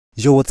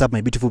Yo, what's up my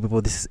beautiful people?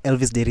 This is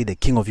Elvis Dairy, the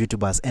king of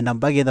YouTubers, and I'm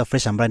back in the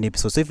fresh and brand new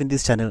episode. So if in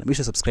this channel, make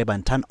sure to subscribe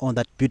and turn on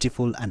that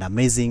beautiful and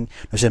amazing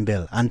notification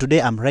bell. And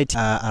today I'm right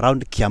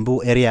around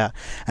Kiambu area,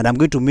 and I'm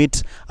going to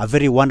meet a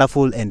very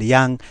wonderful and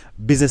young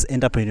business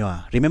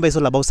entrepreneur. Remember, it's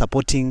all about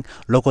supporting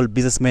local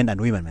businessmen and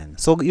women, man.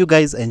 So you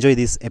guys enjoy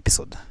this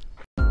episode.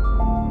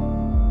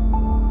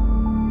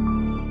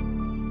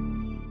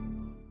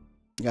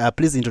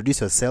 Please introduce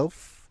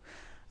yourself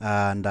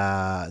and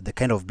the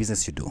kind of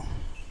business you do.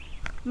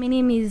 My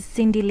name is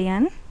Cindy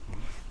Lian.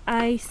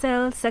 I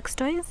sell sex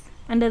toys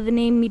under the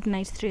name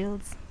Midnight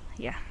Thrills.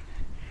 Yeah.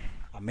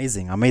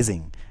 Amazing,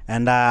 amazing.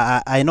 And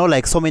I know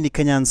like so many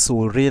Kenyans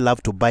who really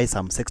love to buy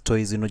some sex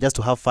toys, you know, just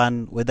to have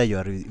fun, whether you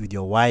are with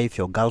your wife,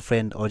 your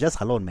girlfriend, or just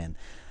alone, man.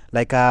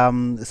 Like,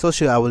 so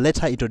sure, I will let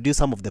her introduce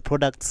some of the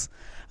products.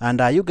 And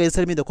you guys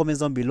tell me in the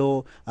comments down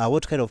below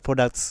what kind of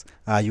products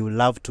you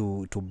love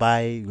to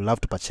buy, you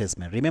love to purchase,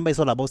 man. Remember, it's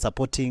all about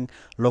supporting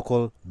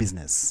local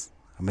business.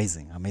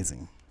 Amazing,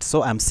 amazing.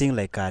 So I'm seeing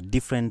like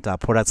different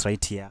products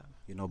right here,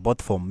 you know,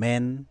 both for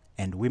men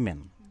and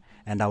women.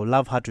 And I would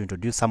love her to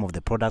introduce some of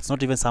the products,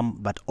 not even some,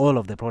 but all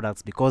of the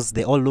products, because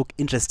they all look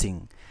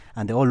interesting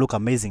and they all look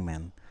amazing,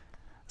 man.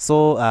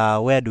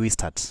 So where do we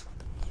start?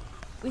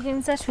 We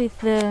can start with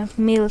the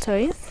male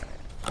toys,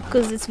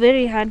 because it's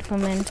very hard for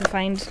men to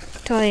find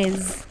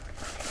toys.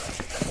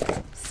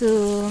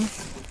 So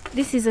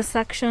this is a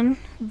suction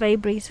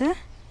vibrator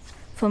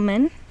for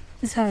men.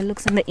 This is how it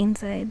looks on the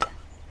inside.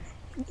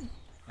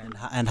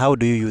 And how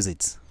do you use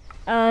it?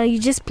 You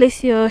just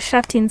place your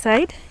shaft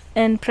inside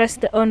and press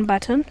the on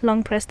button,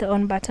 long press the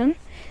on button.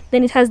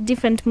 Then it has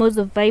different modes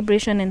of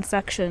vibration and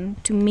suction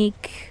to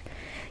make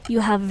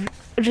you have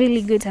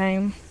really good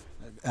time.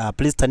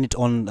 Please turn it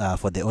on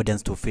for the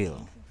audience to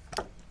feel.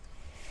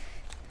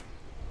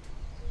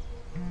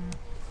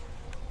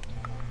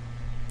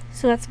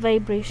 So that's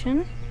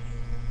vibration.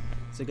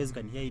 So you guys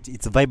can hear it,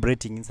 it's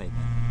vibrating inside.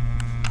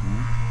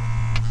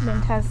 Then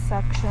it has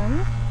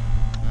suction.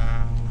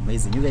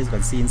 Amazing. You guys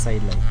can see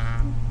inside, like,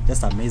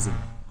 just amazing.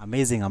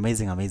 Amazing,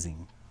 amazing,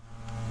 amazing.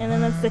 And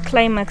then that's the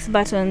climax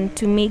button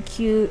to make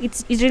you,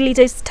 it really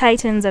just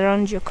tightens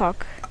around your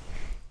cock.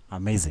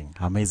 Amazing,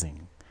 amazing.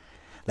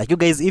 Like you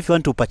guys, if you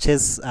want to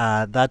purchase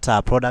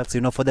that products,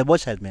 you know, for the boy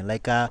child, man,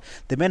 like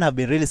the men have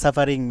been really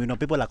suffering. You know,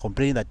 people are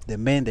complaining that the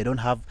men, they don't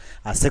have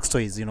sex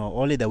toys. You know,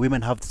 only the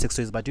women have sex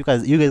toys. But you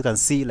guys can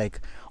see, like,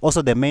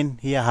 also the men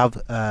here have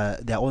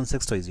their own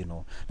sex toys. You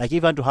know, like if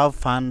you want to have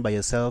fun by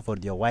yourself or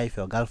your wife,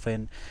 your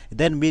girlfriend,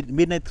 then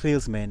Midnight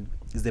Thrills, man,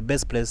 is the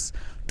best place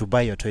to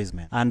buy your toys,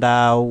 man. And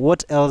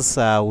what else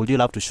would you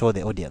love to show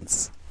the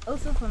audience?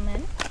 Also for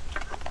men,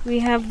 we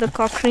have the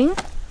cock ring.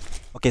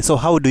 Okay, so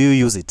how do you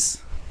use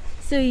it?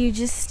 So you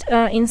just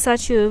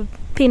insert your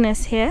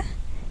penis here.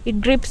 It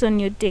grips on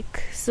your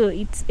dick, so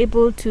it's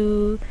able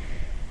to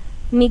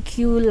make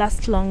you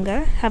last longer,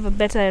 have a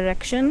better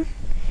erection.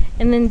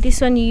 And then this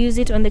one, you use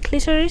it on the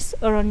clitoris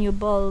or on your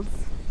balls.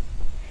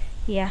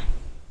 Yeah.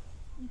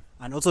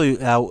 And also,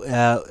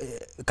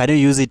 can you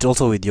use it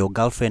also with your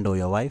girlfriend or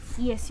your wife?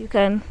 Yes, you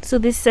can. So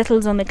this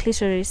settles on the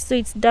clitoris, so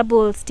it's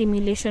double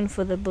stimulation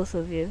for the both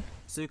of you.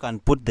 So you can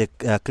put the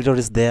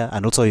clitoris there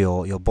and also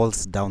your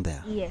balls down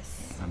there. Yes.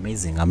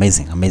 Amazing,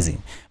 amazing,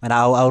 amazing. And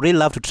I would really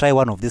love to try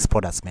one of these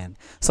products, man.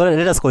 So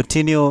let us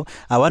continue.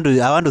 I want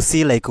to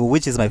see like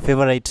which is my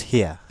favorite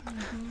here.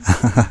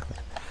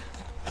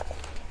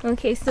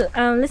 Okay, so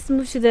let's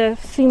move to the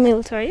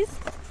female toys.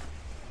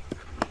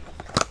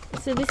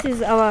 So this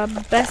is our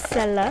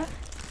bestseller.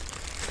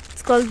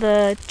 It's called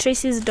the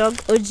Tracy's Dog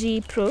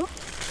OG Pro.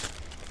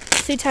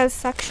 So it has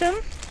suction,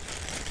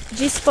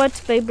 G-spot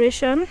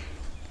vibration.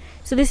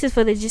 So this is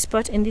for the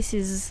G-spot and this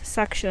is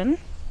suction.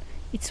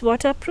 It's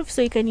waterproof,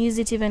 so you can use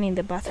it even in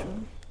the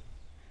bathroom.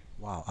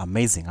 Wow,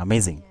 amazing,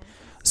 amazing. Yeah.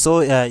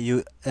 So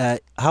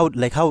how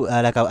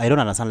I don't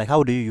understand, like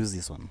how do you use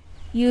this one?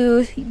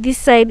 This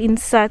side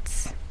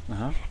inserts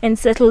and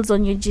settles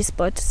on your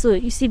G-spot. So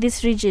you see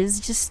this ridges,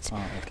 just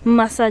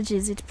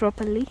massages it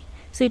properly.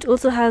 So it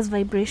also has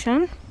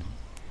vibration.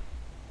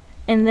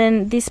 And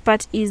then this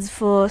part is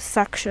for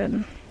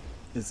suction.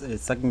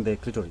 It's sucking the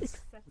clitoris.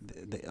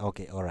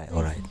 Okay, all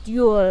right.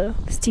 Dual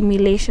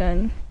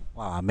stimulation.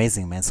 Wow,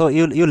 amazing, man. So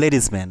you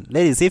ladies, man,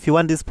 if you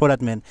want this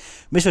product, man,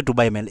 make sure to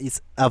buy, man. It's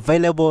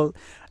available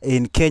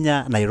in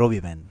Kenya,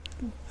 Nairobi, man.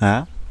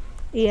 Huh?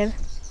 Yeah.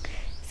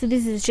 So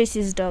this is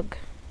Tracy's dog.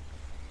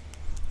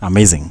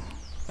 Amazing.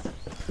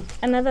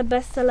 Another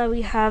bestseller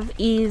we have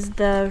is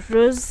the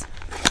Rose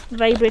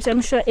Vibrator.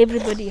 I'm sure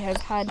everybody has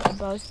heard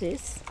about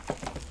this.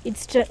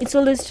 It's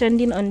always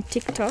trending on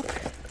TikTok.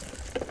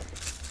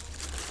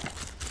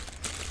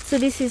 So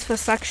this is for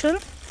suction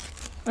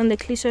on the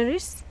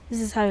clitoris. This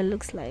is how it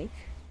looks like.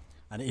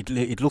 And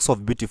it looks so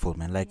beautiful,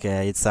 man. Like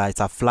it's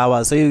a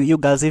flower. So you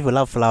guys, if you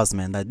love flowers,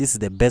 man, that this is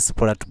the best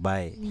product to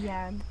buy.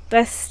 Yeah,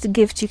 best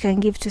gift you can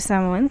give to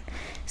someone.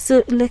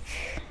 So look,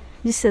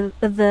 this is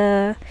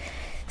the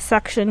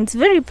suction. It's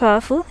very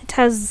powerful. It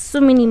has so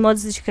many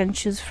modes that you can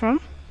choose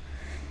from.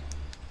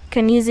 You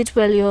can use it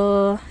while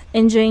you're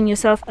enjoying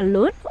yourself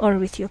alone or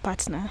with your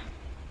partner.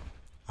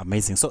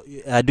 Amazing. So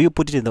do you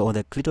put it in on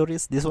the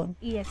clitoris, this one?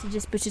 Yes, you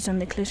just put it on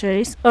the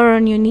clitoris or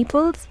on your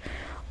nipples,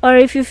 or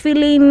if you're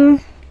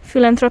feeling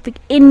philanthropic,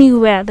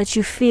 anywhere that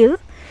you feel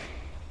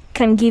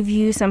can give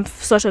you some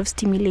sort of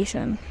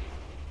stimulation.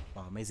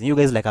 Wow, amazing. You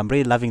guys, like, I'm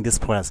really loving these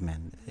products,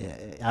 man.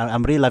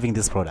 I'm really loving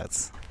these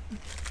products.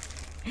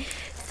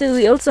 So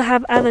we also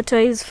have other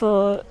toys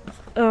for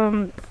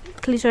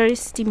clitoris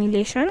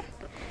stimulation.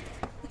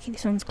 Okay,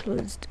 this one's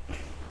closed.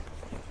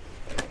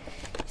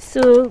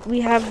 So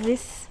we have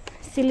this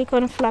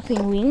silicone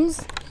flapping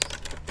wings.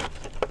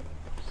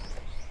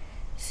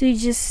 So you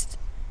just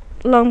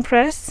long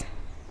press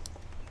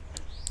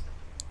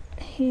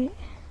here,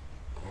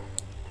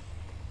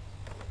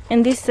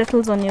 and this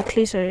settles on your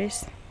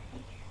clitoris.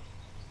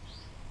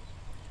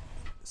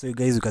 So you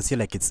guys, you can see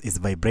like it's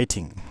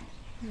vibrating.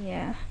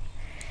 Yeah.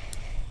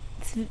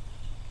 It's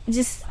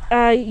just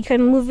you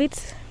can move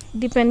it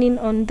depending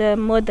on the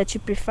mode that you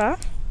prefer.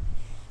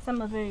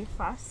 Some are very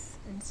fast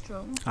and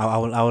strong. I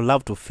would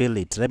love to feel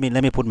it. Let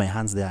me put my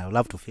hands there. I would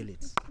love to feel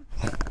it.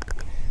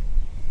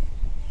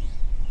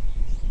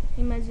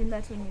 Imagine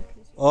that on your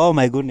clitoris. Oh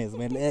my goodness,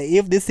 man.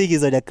 If this thing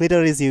is on your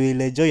clitoris, you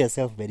will enjoy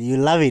yourself, man. You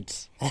love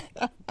it.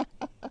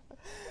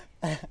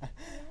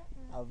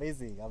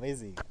 Amazing,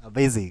 amazing,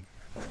 amazing.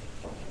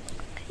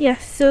 Yeah,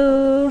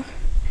 so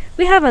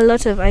we have a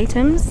lot of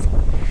items.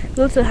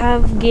 We also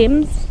have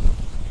games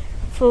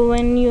for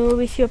when you're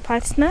with your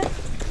partner.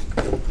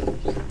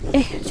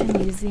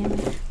 Museum.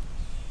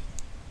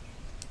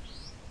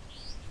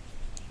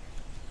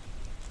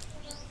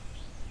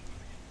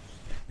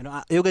 You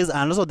know, you guys,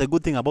 and also the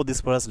good thing about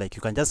this products, like,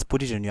 you can just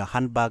put it in your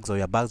handbags or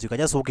your bags. You can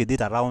just walk with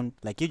it around.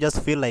 Like, you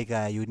just feel like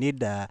you need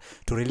to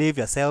relieve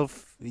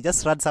yourself. You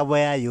just run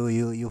somewhere.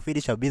 You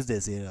finish your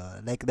business. You know,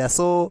 like, they're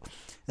so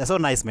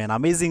nice, man.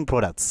 Amazing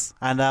products.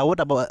 And what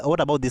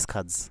about these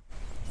cards?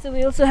 So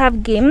we also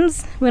have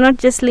games. We're not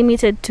just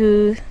limited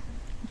to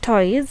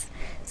toys.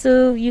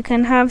 So you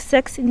can have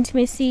sex,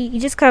 intimacy. It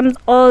just comes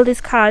all these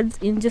cards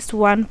in just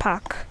one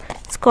pack.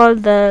 It's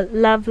called the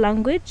love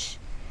language.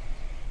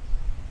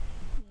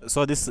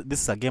 So this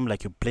is a game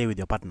like you play with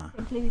your partner.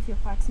 You play with your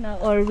partner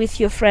or with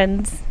your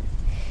friends.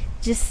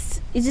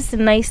 It's just a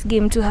nice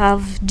game to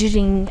have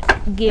during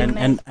game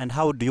night. And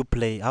how do you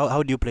play?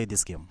 How do you play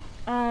this game?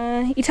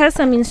 It has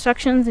some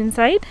instructions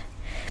inside,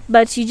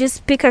 but you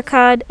just pick a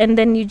card and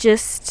then you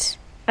just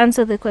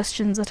answer the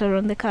questions that are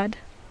on the card.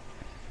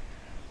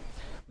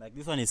 Like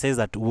this one, it says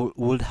that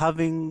would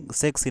having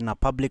sex in a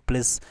public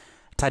place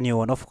turn you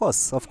on? Of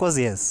course,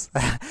 yes.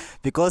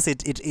 Because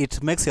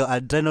it makes your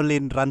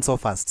adrenaline run so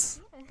fast.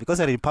 Because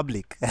you're in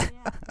public.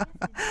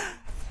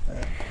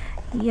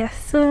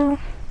 Yes, so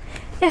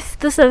yes,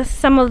 those are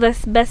some of the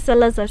best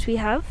sellers that we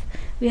have.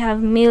 We have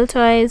male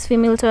toys,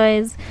 female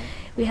toys.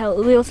 We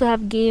also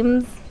have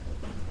games.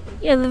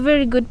 Yeah, they're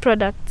very good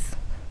products.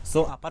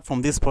 So apart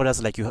from these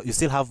products, like you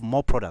still have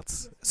more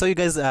products. So you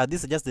guys,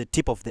 this is just the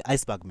tip of the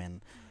iceberg,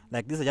 man.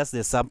 Like, these are just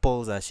the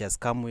samples she has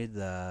come with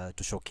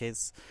to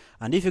showcase.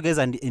 And if you guys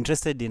are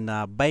interested in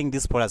buying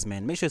these products,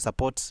 man, make sure you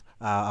support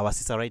our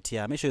sister right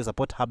here. Make sure you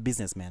support her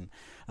business, man.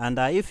 And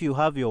if you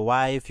have your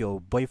wife,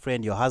 your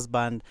boyfriend, your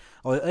husband,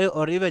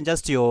 or even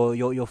just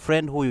your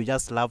friend who you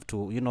just love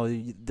to, you know,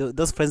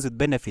 those friends with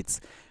benefits,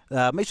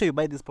 make sure you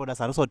buy these products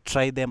and also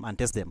try them and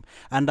test them.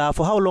 And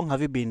for how long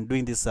have you been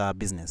doing this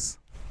business?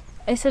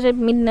 I started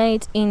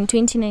Midnight in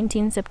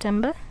 2019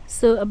 September,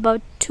 so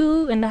about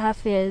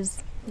 2.5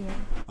 years. Yeah.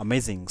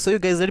 Amazing. So you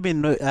guys, let me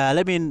know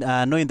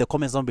in the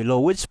comments down below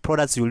which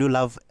products will you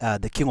love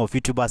the king of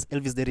YouTubers,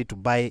 Elvis Derry, to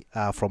buy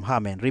from her,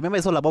 man. Remember,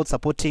 it's all about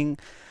supporting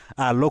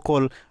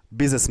local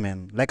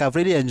businessmen. Like, I've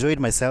really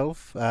enjoyed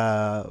myself,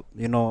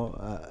 you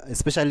know,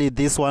 especially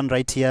this one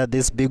right here,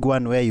 this big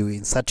one where you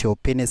insert your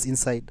penis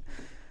inside.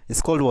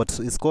 It's called what?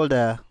 It's called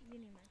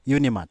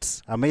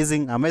Unimat.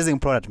 Amazing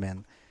product,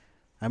 man.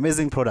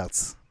 Amazing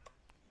products.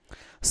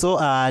 So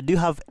do you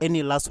have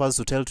any last words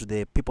to tell to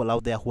the people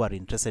out there who are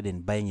interested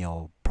in buying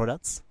your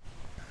products?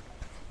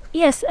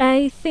 Yes,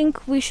 I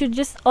think we should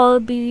just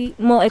all be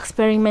more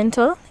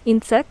experimental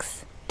in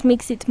sex. It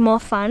makes it more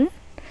fun,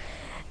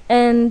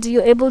 and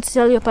you're able to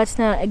tell your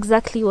partner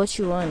exactly what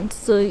you want,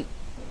 so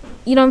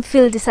you don't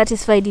feel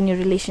dissatisfied in your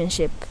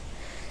relationship.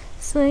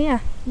 So yeah,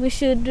 we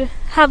should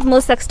have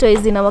more sex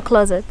toys in our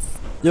closets.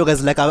 Yo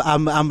guys, like,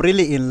 I'm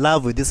really in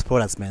love with these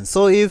products, man.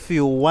 So if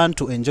you want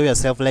to enjoy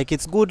yourself, like,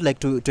 it's good, like,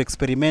 to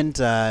experiment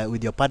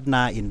with your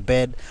partner in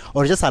bed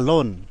or just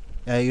alone,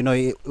 you know,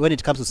 when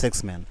it comes to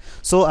sex, man.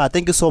 So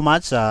thank you so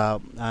much,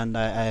 and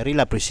I really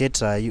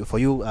appreciate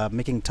you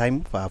making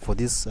time for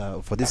this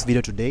video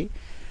today.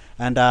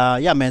 And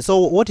yeah, man, so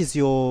what is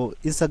your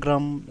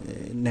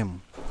Instagram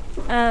name?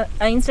 Our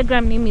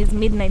Instagram name is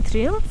Midnight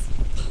Reels,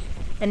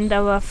 and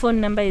our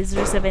phone number is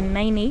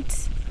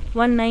 0798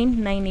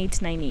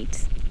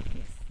 199898.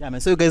 Yeah, man.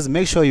 So you guys,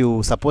 make sure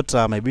you support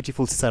my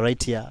beautiful sister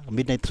right here,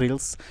 Midnight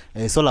Reels.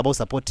 It's all about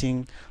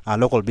supporting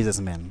local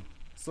businessmen.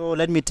 So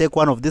let me take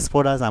one of these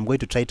products. I'm going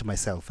to try it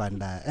myself,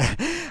 and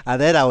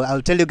and then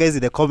I'll tell you guys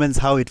in the comments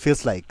how it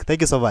feels like.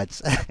 Thank you so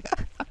much.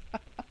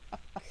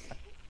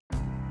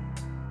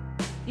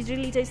 It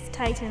really just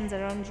tightens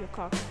around your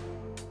cock.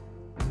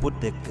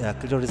 Put the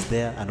clitoris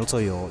there and also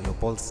your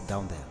balls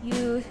down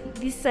there.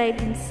 This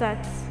side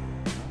inserts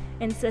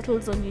and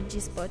settles on your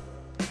G-spot.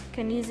 You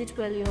can use it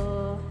while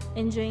you're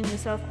enjoying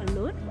yourself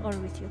alone or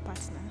with your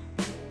partner.